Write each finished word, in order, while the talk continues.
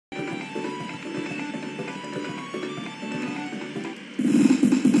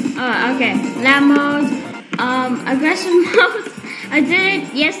Okay. Lab mode. Aggressive mode. I did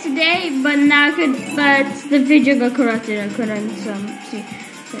it yesterday, but the video got corrupted. I couldn't see.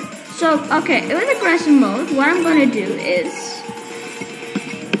 So, okay, with aggressive mode, what I'm gonna do is,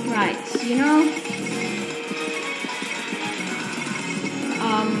 right,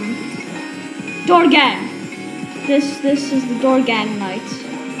 door gang. This is the door gang night.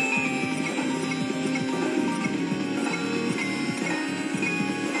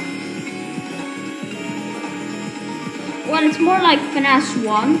 Well, it's more like finesse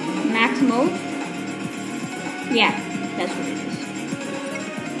 1 max mode. Yeah, that's what it is.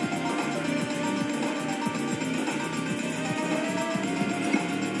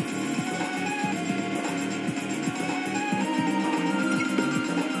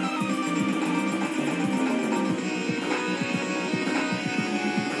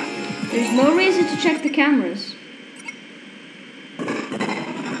 There's no reason to check the cameras.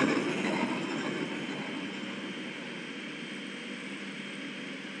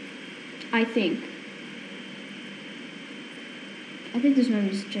 I think there's no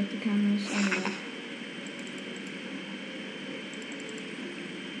reason to check the cameras. I don't know.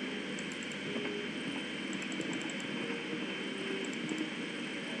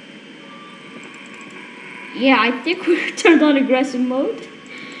 Yeah, I think we turned on aggressive mode.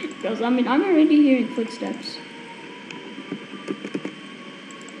 Because, I'm already hearing footsteps.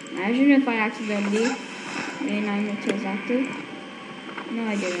 Imagine if I accidentally made Nightmare Tales active. No,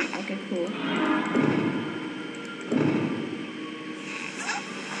 I didn't. Okay, cool.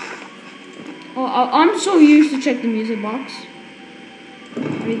 Oh, I'm so used to check the music box.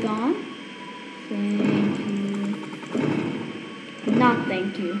 Are we gone? Thank you. Not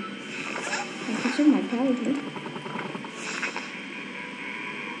thank you. I consume my power here.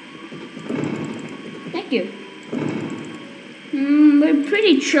 Thank you. We're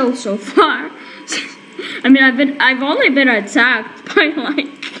pretty chill so far. I've only been attacked by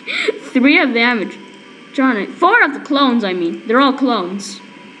like 3 of them. 4 of the clones, They're all clones.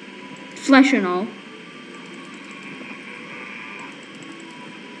 Flesh and all.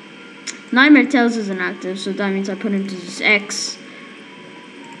 Nightmare Tales isn't active, so that means I put him to this X.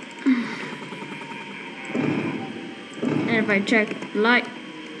 And if I check light,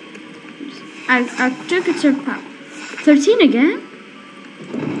 I took it to 13 again?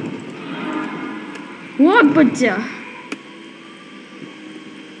 What? But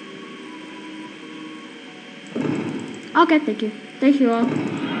okay, thank you. Thank you all.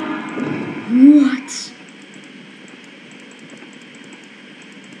 What?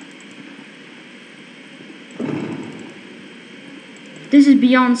 This is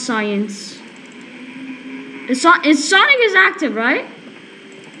beyond science. Sonic is active, right?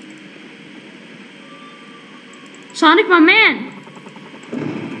 Sonic, my man.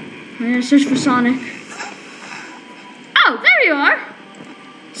 I'm gonna search for Sonic. Oh, there you are.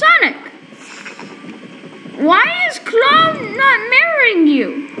 Sonic. Why is Clone not mirroring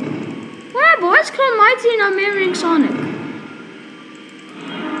you? What? Why is Clone Mighty not mirroring Sonic?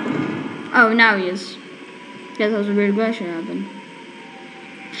 Oh, now he is. Guess that was a weird question happened.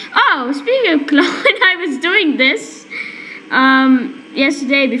 Oh, speaking of Clone, I was doing this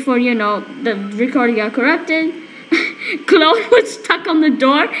yesterday before, the recording got corrupted. Clone was stuck on the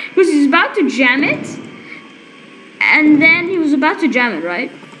door because he was about to jam it. And then he was about to jam it,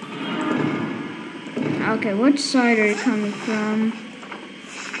 right? Okay, which side are you coming from?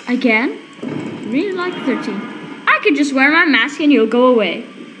 Again? Really like 13. I could just wear my mask and you'll go away.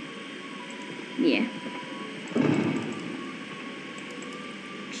 Yeah.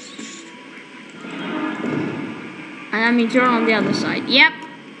 And that means you're on the other side. Yep.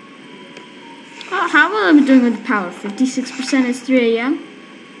 Oh, how well am I doing with the power? 56% is 3 AM.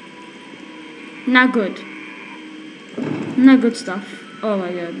 Not good. Not good stuff. Oh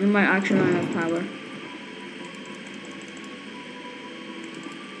my god, we might actually run out of power.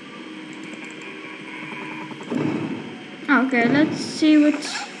 Okay, let's see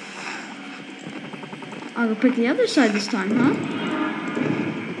what... I'll pick the other side this time, huh?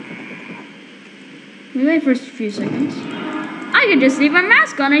 We wait for a few seconds. I can just leave my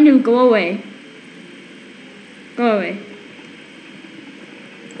mask on and he'll go away. Go away.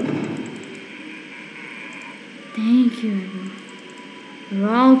 Thank you, everyone. We're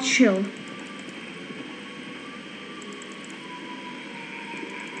all chill.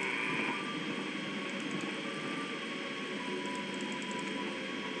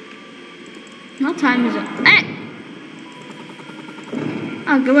 What time is it? Hey!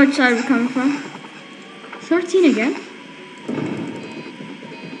 Okay, which side are we coming from? 13 again?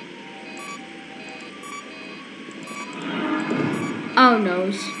 Oh,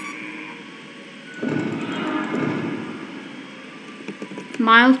 noes.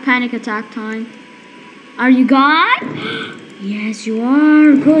 mild panic attack time. Are you gone? Yes, you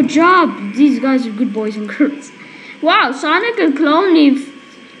are. Good job. These guys are good boys and girls. Wow, Sonic and Clone leave.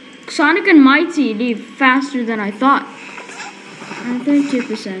 Sonic and Mighty leave faster than I thought.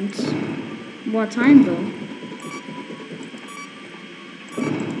 32%. What time though?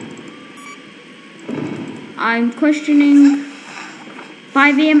 I'm questioning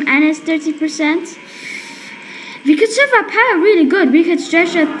 5 AM and it's 30%. We could serve our power really good. We could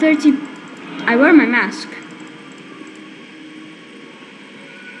stretch at 30. I wear my mask.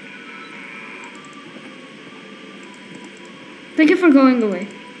 Thank you for going away.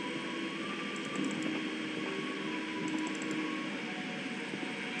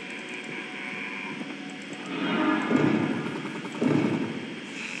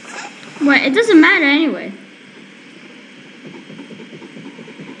 Wait, it doesn't matter anyway.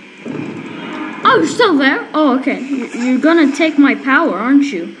 Oh, you're still there? Oh, okay. You're gonna take my power, aren't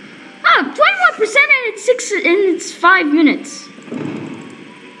you? Ah, 21% and it's 5 minutes.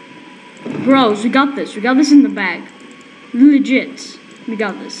 Bros, we got this. We got this in the bag. Legit. We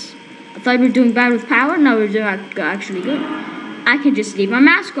got this. I thought we were doing bad with power. Now we're doing actually good. I can just leave my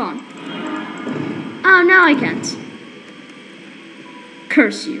mask on. Oh, now I can't.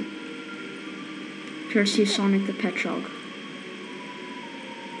 Curse you. Curse you, Sonic the Hedgehog.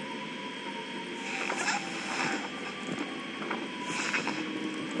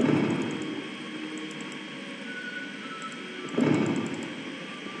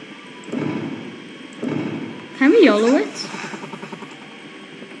 Can we YOLO it?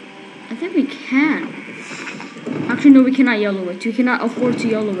 I think we can. Actually, no, we cannot YOLO it. We cannot afford to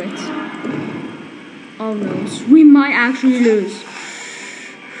YOLO it. Oh no, we might actually lose.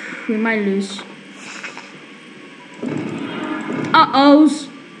 We might lose. Uh-ohs.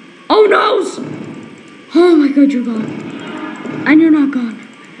 Oh no's. Oh my god, you're gone. And you're not gone.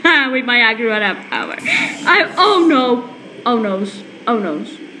 We might actually run out of power. Oh no. Oh no's. Oh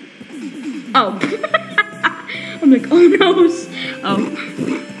no's. Oh. I'm like, oh no's. Oh.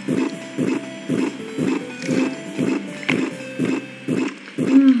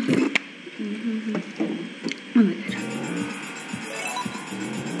 Oh my god.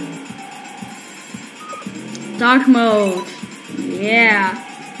 Dark mode. Yeah.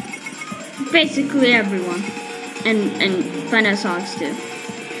 Basically everyone. And Final Sonics too.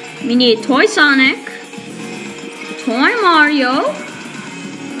 We need Toy Sonic, Toy Mario.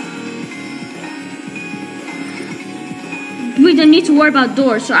 We don't need to worry about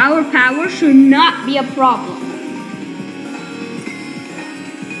doors, so our power should not be a problem.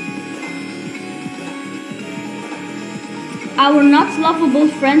 Our not lovable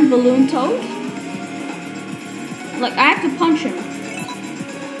friend Balloon Toad. Like, I have to punch him.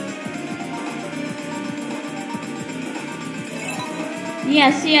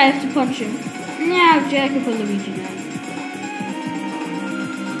 Yeah, see, I have to punch him. Yeah, I can put Luigi now.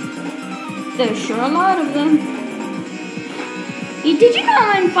 There's sure a lot of them. Did you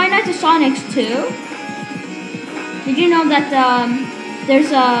know in Five Nights at Sonic's 2? Did you know that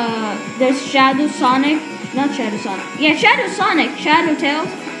there's Shadow Sonic, not Shadow Sonic. Yeah, Shadow Sonic, Shadow Tails,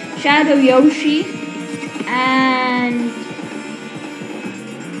 Shadow Yoshi, and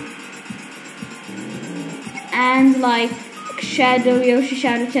like Shadow Yoshi,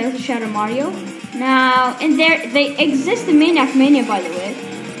 Shadow Tails, and Shadow Mario. Now, in there, they exist in Maniac Mania, by the way.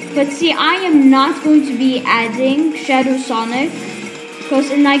 But see, I am not going to be adding Shadow Sonic, because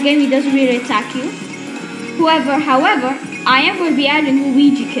in that game he doesn't really attack you. However, I am going to be adding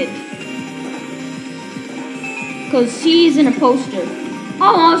Luigi Kid, because he's in a poster. I'm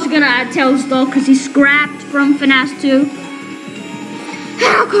also going to add Tails though, because he's scrapped from FNAF 2.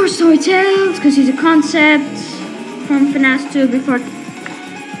 And of course Toy Tails, because he's a concept from FNAF 2 before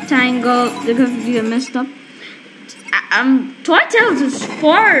Tango. They're going to get messed up. Toy Tails is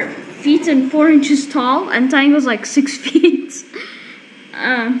 4 feet and 4 inches tall, and Tango's like 6 feet.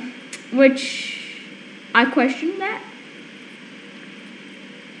 Which I question that.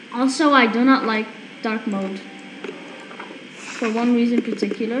 Also, I do not like dark mode for one reason in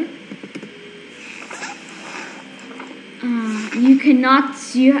particular. You cannot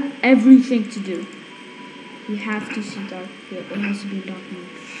see everything to do. You have to see dark. It has to be dark mode.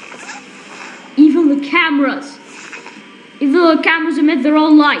 Even the cameras emit their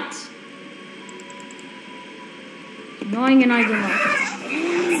own light. It's annoying, and I don't like it.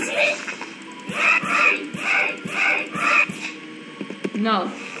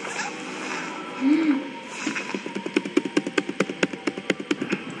 No.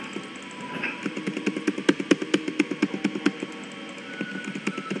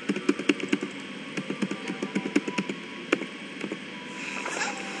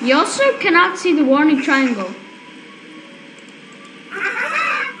 You also cannot see the warning triangle.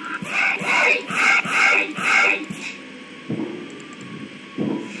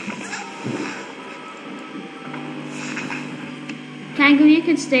 Kangaroo, you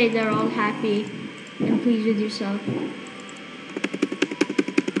can stay there all happy and pleased with yourself.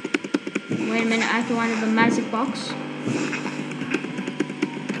 Wait a minute, I have to find the magic box.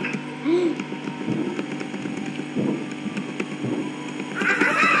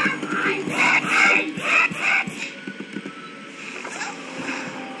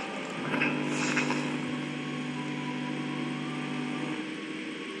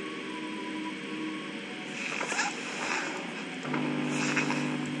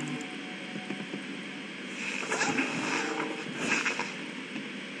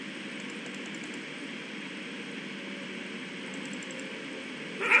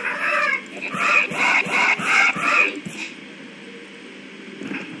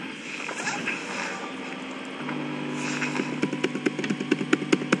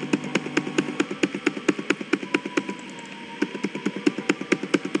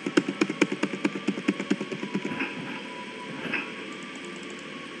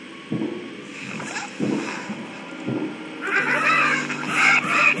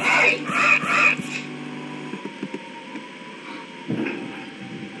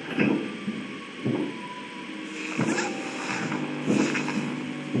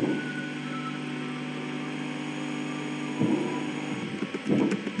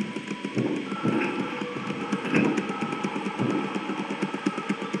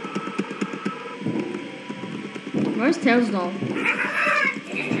 Where's Tails doll?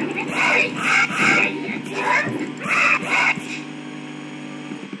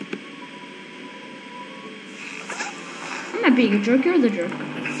 I'm not being a jerk, you're the jerk.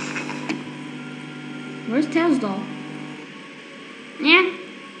 Where's Tails doll? Yeah.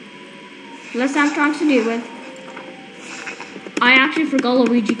 Let's have trunks to deal with. I actually forgot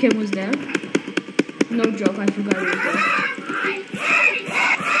Luigi Kid was there. No joke, I forgot he was there.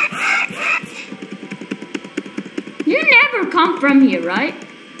 You never come from here, right?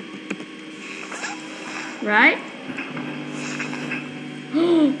 Right?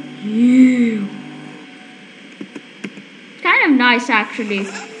 You. Kind of nice actually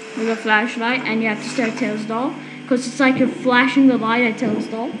with a flashlight, and you have to stare at Tails doll because it's like you're flashing the light at Tails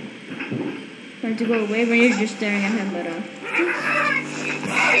doll. Trying to go away when you're just staring at him, but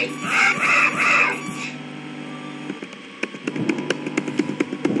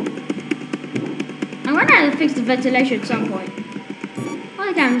I'm gonna have to fix the ventilation at some point. Oh,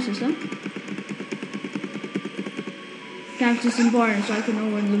 the camera system. Camera system important so I can know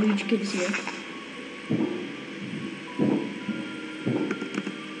when Luigi Kid is here.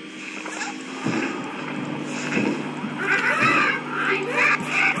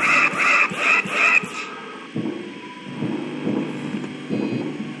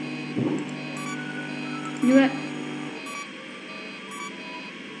 Do it.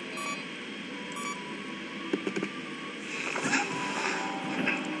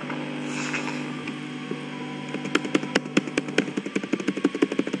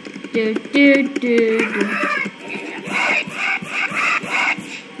 Do do do do.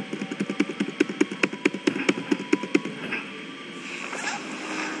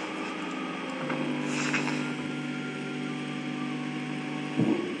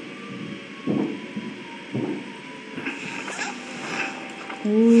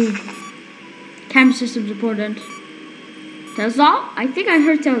 Ooh. Camera system's important. Tails doll? I think I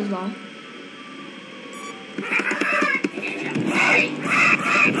heard Tails doll.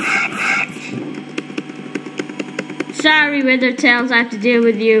 Sorry, Wither Tails, I have to deal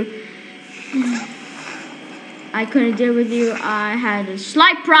with you. I couldn't deal with you. I had a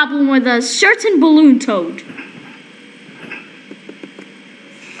slight problem with a certain balloon toad.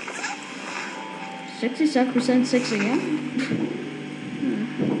 67% 6 again?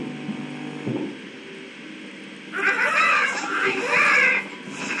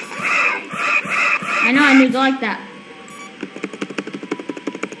 I know, I knew like that.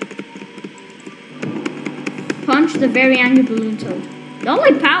 Punch the very angry balloon toad. The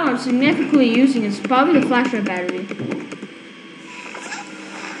only power I'm significantly using is probably the flashlight battery.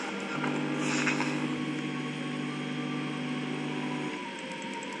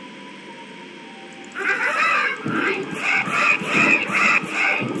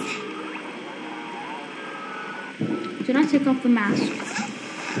 Do not take off the mask.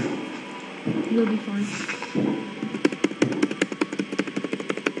 You'll be fine.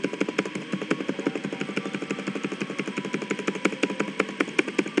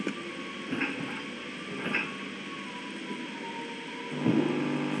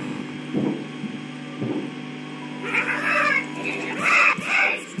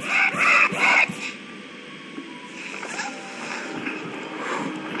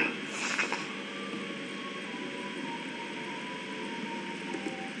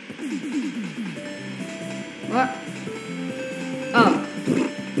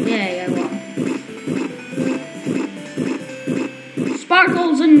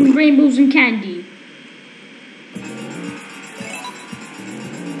 and rainbows and candy.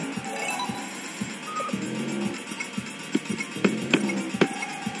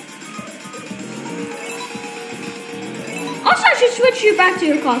 Also, I should switch you back to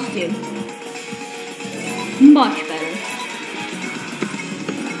your costume. Much better.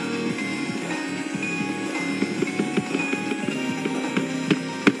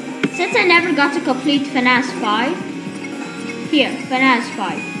 Since I never got to complete FNAF 5, here, FNAF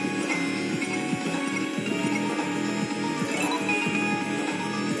 5.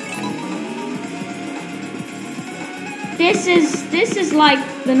 This is like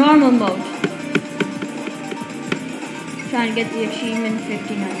the normal mode. Trying to get the achievement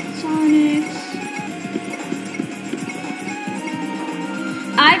 59 Sonics.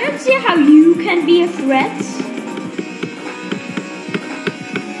 I don't see how you can be a threat.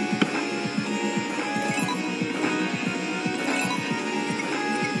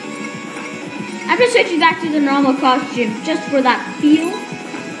 I'm just switching back to the normal costume just for that feel.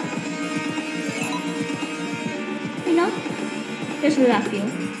 You know? Just for that feel.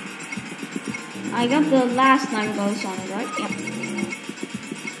 I got the last Night Gold Sonic, right? Yep.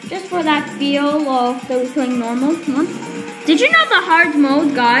 Just for that feel of the playing normal. Come on. Did you know the hard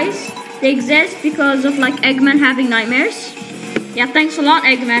mode, guys? They exist because of like Eggman having nightmares. Yeah, thanks a lot,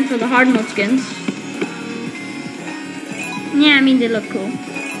 Eggman, for the hard mode skins. Yeah, I mean they look cool.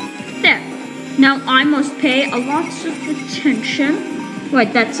 There. Now I must pay a lot of attention.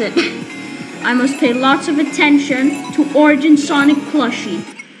 Wait, that's it. I must pay lots of attention to Origin Sonic plushie.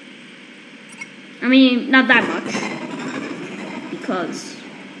 I mean, not that much. Because,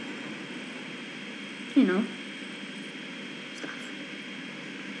 you know, stuff.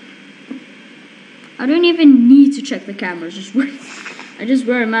 I don't even need to check the cameras. I just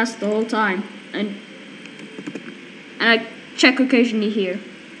wear a mask the whole time. And I check occasionally here.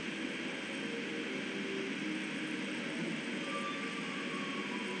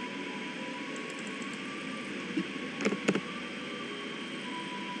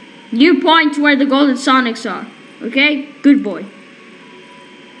 You point to where the golden Sonics are, okay? Good boy.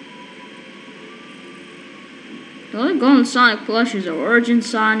 The only golden Sonic plushes are Origin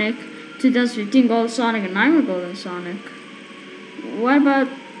Sonic, 2015 Golden Sonic, and Nightmare Golden Sonic. What about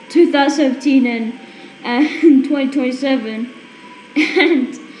 2017 and 2027?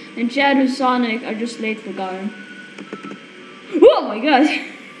 And Shadow Sonic are just late forgotten. Oh my god!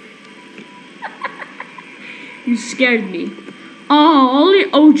 You scared me. Oh,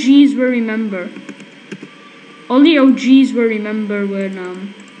 only OGs will remember. Only OGs will remember when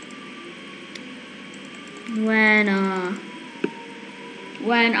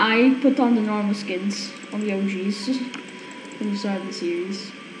I put on the normal skins. Only OGs from the start of the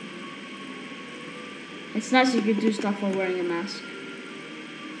series. It's nice you can do stuff while wearing a mask.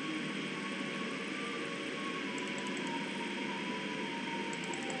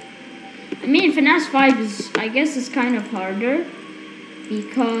 I mean, FNAF 5 is, I guess, is kind of harder.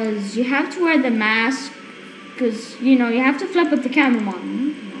 Because you have to wear the mask, because, you know, you have to flip with the camera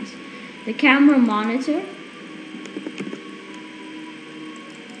monitor. The camera monitor.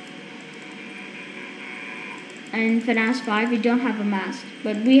 And FNAF 5, you don't have a mask.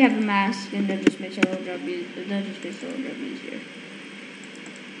 But we have a mask, and that just makes our job easier.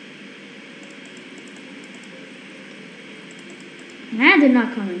 Nah, they're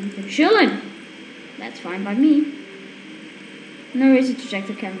not coming. They're chilling. That's fine by me. No reason to check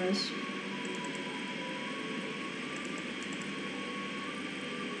the cameras.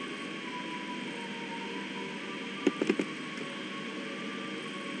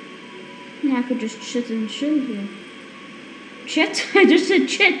 Yeah, I could just chit and chill here. Chit? I just said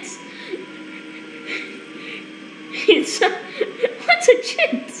chit. It's a... What's a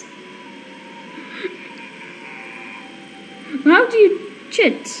chit? How do you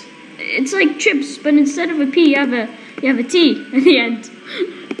chit? It's like chips, but instead of a P, you have a T at the end.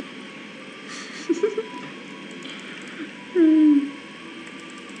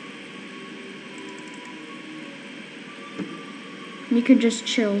 You can just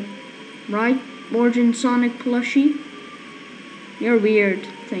chill, right? Origin Sonic plushie. You're weird.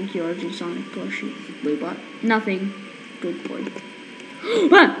 Thank you, Origin Sonic plushie. Wait, what? Nothing. Good boy.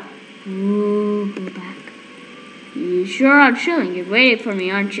 Ah! Ooh, go back. You sure are chilling. You're waiting for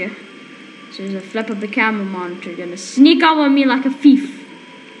me, aren't you? So there's a flip of the camera monitor. You're gonna sneak up on me like a thief.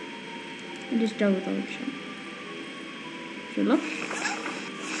 I just dealt with all the shit. Should look.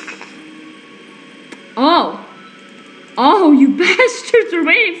 Oh! Oh, you bastards are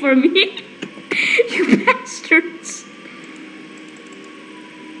waiting for me! You bastards!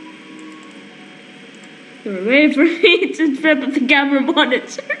 You were waiting for me to flip up the camera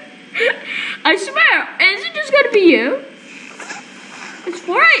monitor. I swear, is it just gonna be you? It's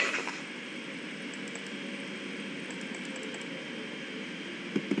 4-8.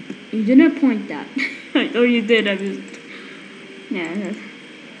 You didn't point that. I know you did. I just. Yeah.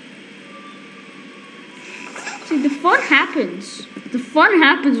 See, the fun happens. The fun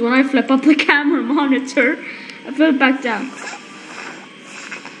happens when I flip up the camera monitor. I flip it back down.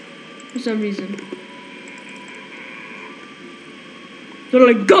 For some reason. They're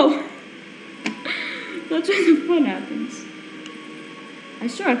like, go! That's when the fun happens. I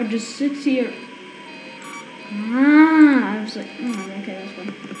swear I could just sit here. I was like, okay, that's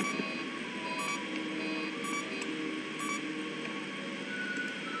fine.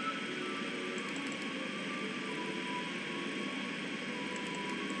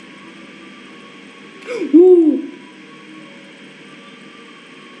 Ooh.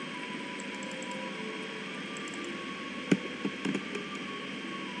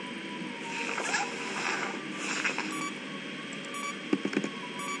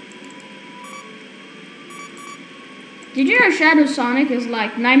 Did you know Shadow Sonic is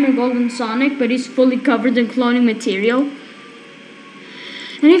like Nightmare Golden Sonic, but he's fully covered in cloning material?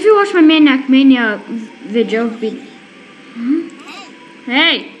 And if you watch my Maniac Mania video,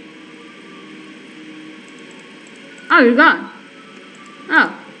 Hey! Oh, you're gone.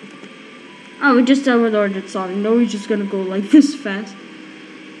 Oh, we just ordered Sonic. No, we're just gonna go like this fast.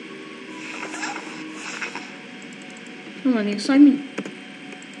 Come on, the excitement.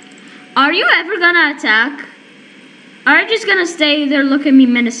 Are you ever gonna attack? Are you just gonna stay there looking at me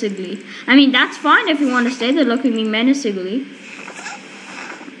menacingly? I mean, that's fine if you want to stay there looking at me menacingly.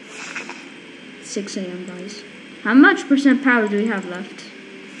 6 a.m. guys. How much % power do we have left?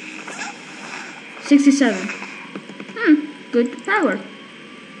 67. Good power.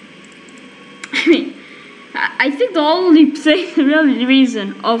 I mean, I think the only thing, the real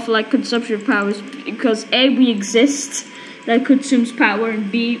reason of like consumption of power is because A, we exist, that consumes power,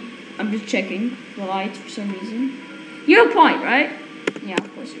 and B, I'm just checking the light for some reason. You have a point, right? Yeah,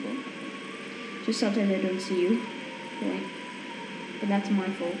 of course you will. Just sometimes I don't see you. Point. But that's my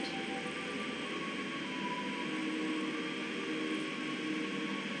fault.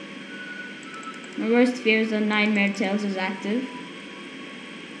 My worst fear is that Nightmare Tales is active.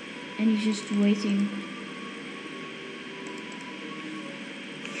 And he's just waiting.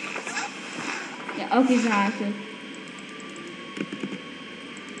 Yeah, okay, he's not active.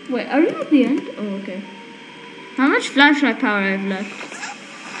 Wait, are we at the end? Oh, okay. How much flashlight power I have left?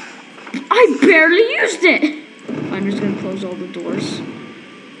 I barely used it! I'm just gonna close all the doors.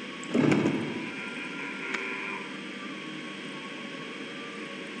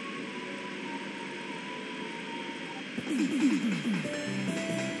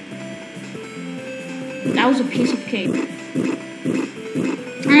 That was a piece of cake.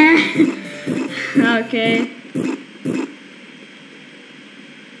 Okay.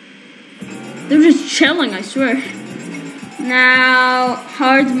 They're just chilling, I swear. Now,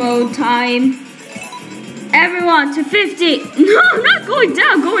 hard mode time. Everyone to 50. No, I'm not going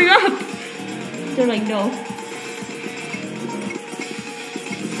down, going up. They're like, no.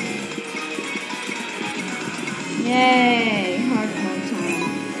 Yay, hard mode time.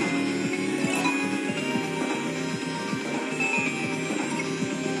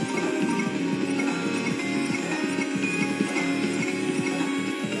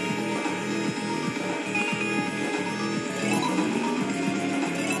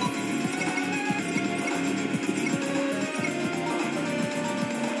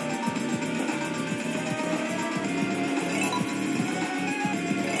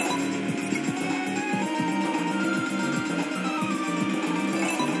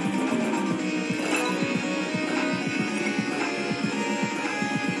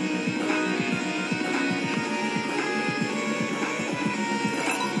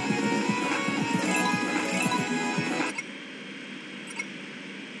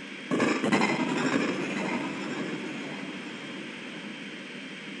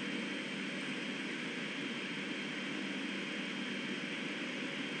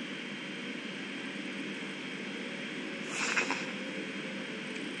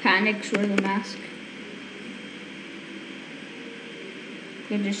 Panics wear the mask. You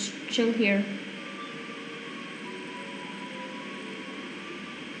can just chill here.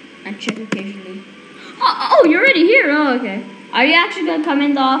 And check occasionally. Oh, you're already here. Oh, okay. Are you actually gonna come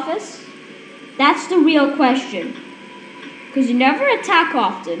in the office? That's the real question. Because you never attack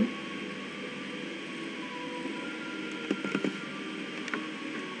often.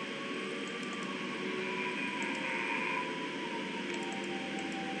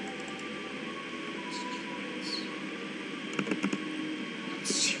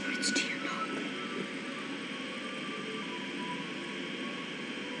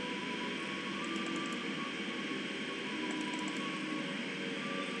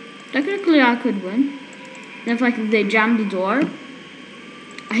 Technically, I could win. And if like they jam the door,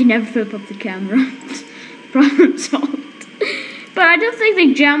 I never flip up the camera. Problem solved. But I don't think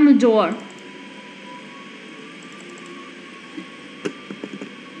they jam the door.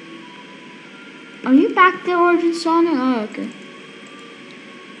 Are you back there, Origin Sonic? Oh, okay.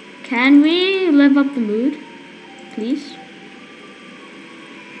 Can we live up the mood, please?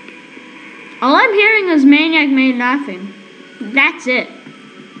 All I'm hearing is Maniac May laughing. That's it.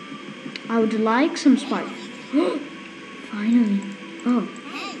 I would like some spice. Finally. Oh.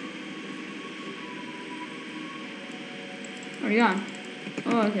 Are you gone?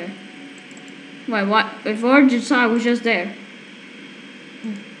 Oh, okay. Wait, what? If Origin Sonic was just there.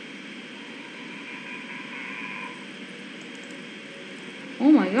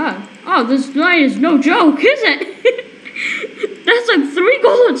 Oh my god. Oh, this night is no joke, is it? That's like 3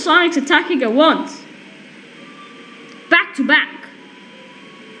 golden Sonics attacking at once. Back to back.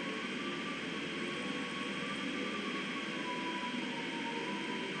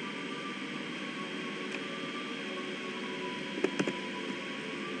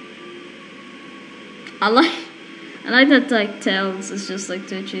 I like that like Tails is just like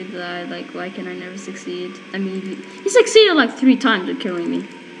twitching that like why can I never succeed? I mean he succeeded like 3 times at killing me.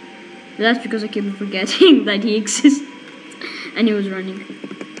 But that's because I keep forgetting that he exists and he was running.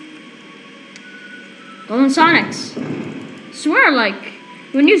 Golden Sonics. Swear like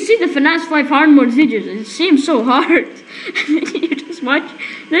when you see the FNAF 5 hard mode videos it seems so hard. And then you just watch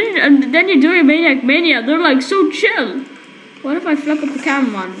then you're doing Maniac Mania, they're like so chill. What if I flip up the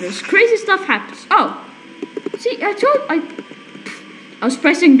camera monitors? Crazy stuff happens. Oh! See, I was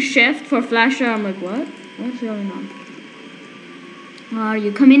pressing shift for flasher. I'm like, what? What's going on? Are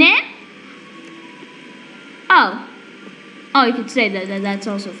you coming in? Oh. Oh, you could say that. That's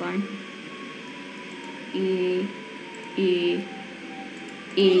also fine. E.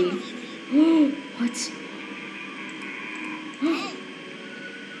 What?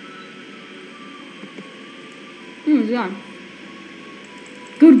 He's gone.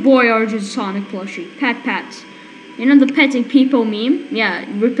 Good boy, Origin Sonic plushie. Pat pats. You know the petting people meme? Yeah,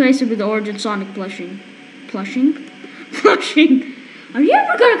 replace it with the Origin Sonic plushing. Plushing? Plushing. Are you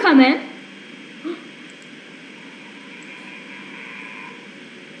ever gonna come in?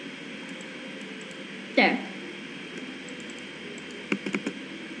 There.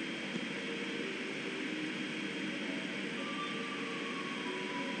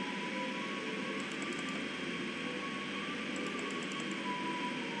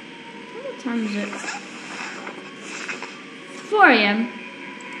 What time is it? 4 a.m.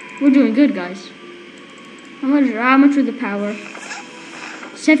 We're doing good, guys. How much with the power?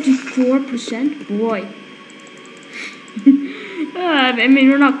 74%? Boy. I mean,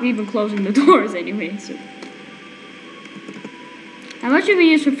 we're not even closing the doors anyway, so. How much do we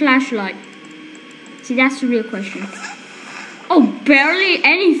use for flashlight? See, that's the real question. Oh, barely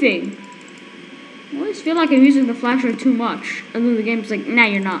anything. I always feel like I'm using the flashlight too much. And then the game's like, nah,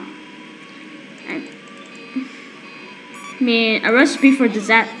 you're not. I mean, a recipe for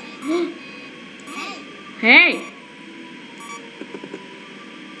disaster. Hey!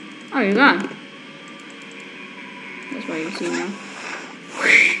 Oh, you're gone. That's why you see now.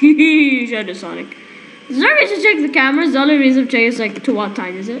 Shadow Sonic. Is there a reason to check the cameras? The only reason to check is like, to what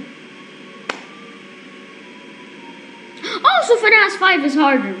time is it? Oh, so FNAF 5 is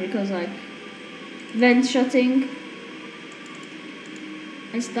harder because like, vent shutting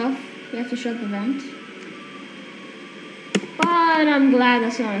and stuff. You have to shut the vent. But I'm glad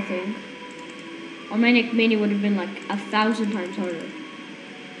that's not a thing. Or Maniac Mania would have been like 1,000 times harder.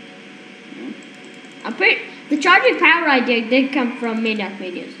 Yeah. I'm pretty. The charging power idea did come from Maniac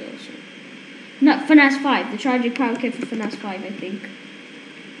Manias though. So. Not FNAF 5. The charging power came from FNAF 5, I think.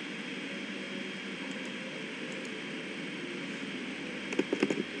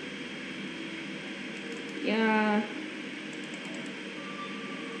 Yeah.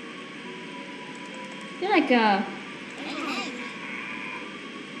 I feel like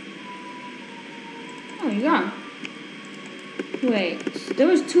oh, you're gone. Wait, there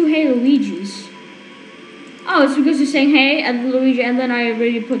was 2 Hey Luigis. Oh, it's because you're saying hey and Luigi, and then I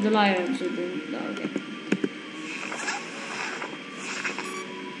already put the light on, so then, oh, okay.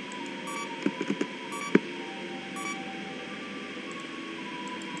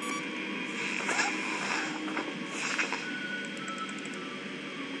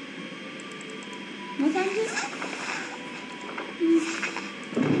 What time is it?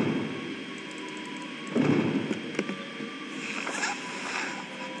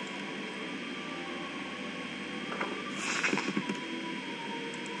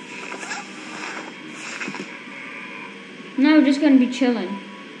 No, we're just gonna be chilling.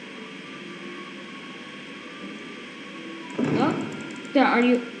 There, are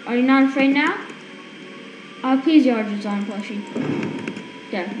you not afraid now? Please, the Argent's on plushie.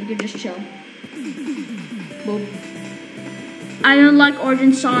 There, you can just chill. Boop. I don't like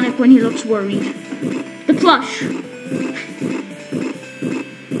Argent Sonic when he looks worried. The plush.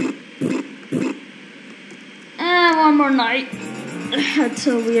 And one more night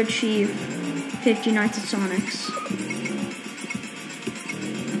until we achieve 50 nights at Sonic's.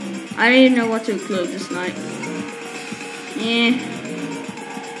 I didn't know what to include this night. Yeah.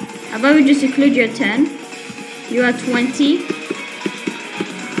 How about we just include you at 10? You at 20?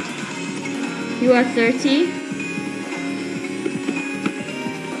 You at 30?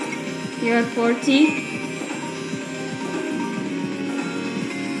 You at 40?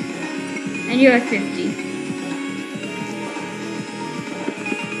 And you're at 50.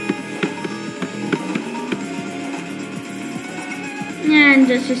 And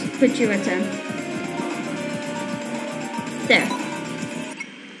let's just put you at 10. There.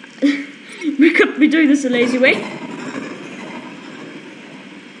 We could be doing this a lazy way.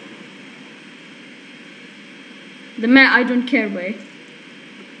 The man I don't care way.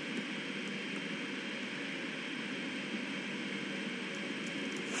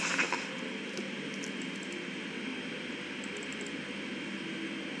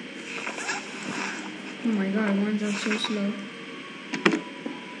 Oh my god, ones are so slow.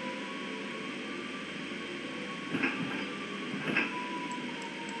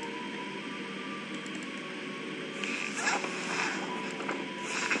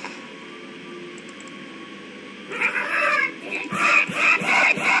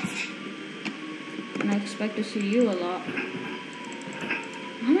 And I expect to see you a lot.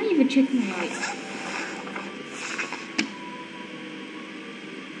 I'm not even checking the light.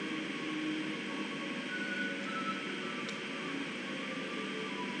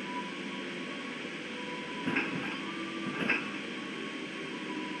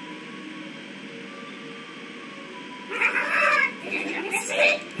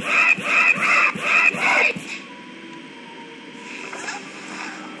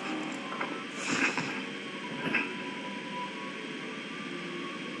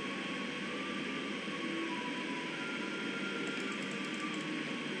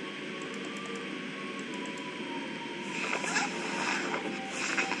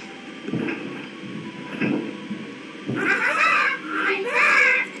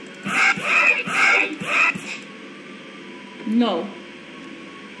 No.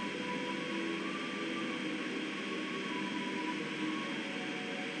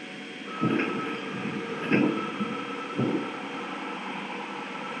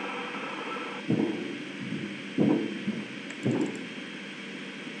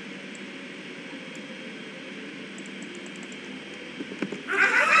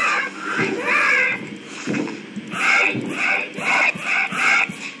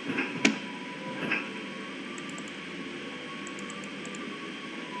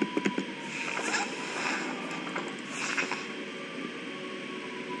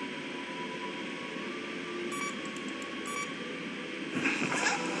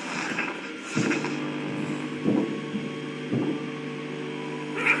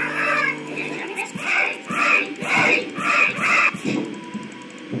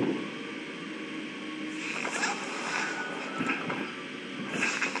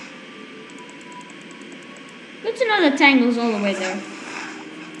 Good to know the tangle's all the way there.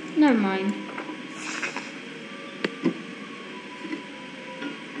 Never mind.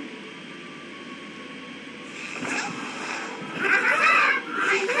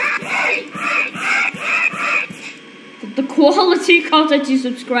 The quality content you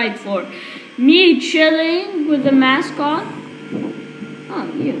subscribe for. Me chilling with the mask on. Oh,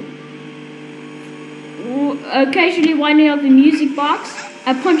 you. Occasionally winding up the music box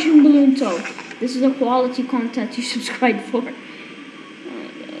and punching balloon toe. This is the quality content you subscribe for. Oh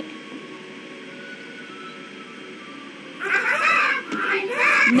my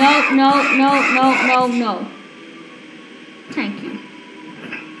god. No. Thank you.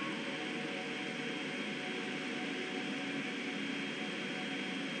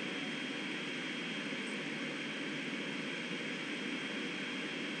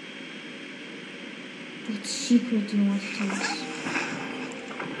 What secret do you want to tell us?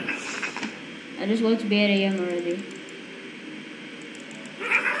 I just want to be at AM already.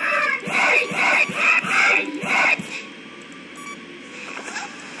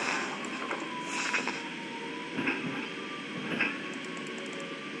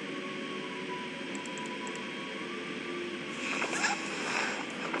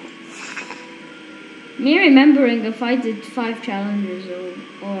 Me remembering if I did 5 challenges or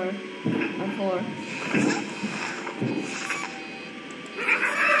 4.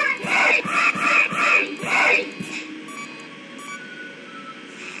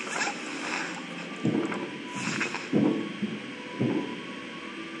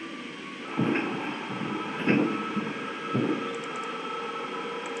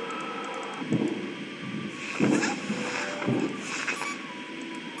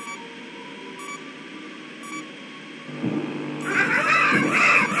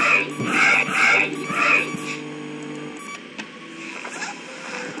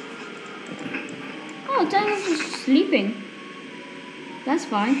 Oh, Tango's just sleeping. That's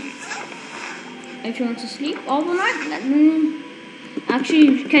fine. If you want to sleep all the night, then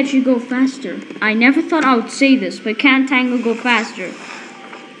actually, can you go faster? I never thought I would say this, but can Tango go faster?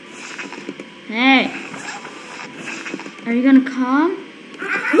 Hey. Are you gonna come?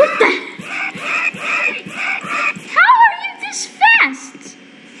 What the? How are you this fast?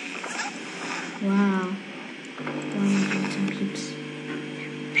 Wow. Some peeps.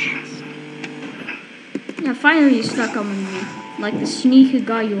 Fast. Yeah, finally you stuck up on me. Like the sneaky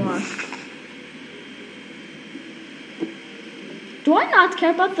guy you are. Do I not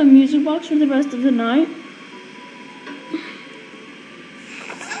care about the music box for the rest of the night?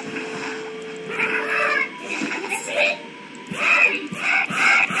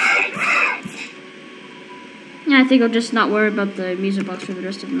 Yeah, I think I'll just not worry about the music box for the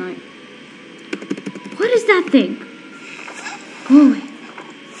rest of the night. What is that thing? Go away.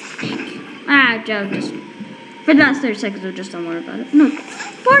 Thank you. Joe, just for the last 30 seconds, I'll just don't worry about it. No.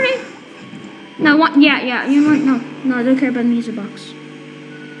 40! No, what? Yeah, you know what? No, I don't care about the music box.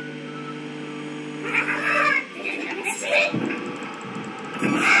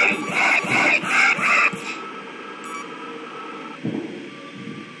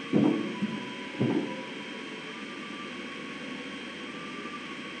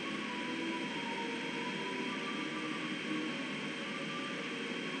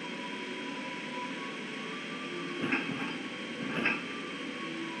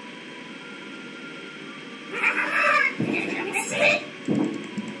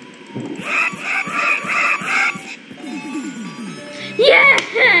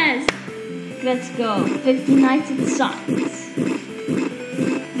 Yes! Let's go. 50 nights in science.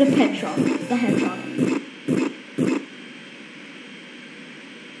 The petrol. The hedgehog.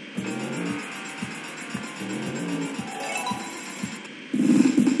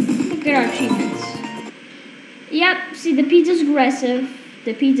 Look at our achievements. Yep, see the pizza's aggressive.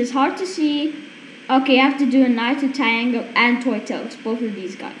 The pizza's hard to see. Okay, you have to do a night to Tango and Toy Toes, both of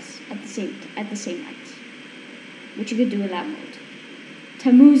these guys at the same night. Which you could do in lab mode.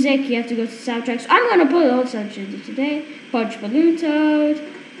 To music, you have to go to soundtracks. I'm gonna put all soundtracks today. Punch Balloon Toad,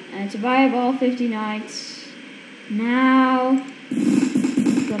 and survive all 50 nights. Now,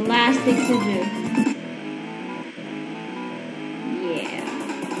 the last thing to do. Yeah.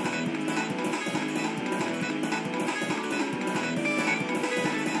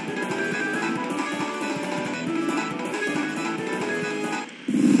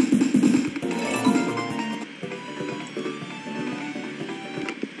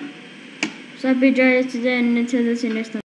 So I hope you enjoyed it today, and until this next time.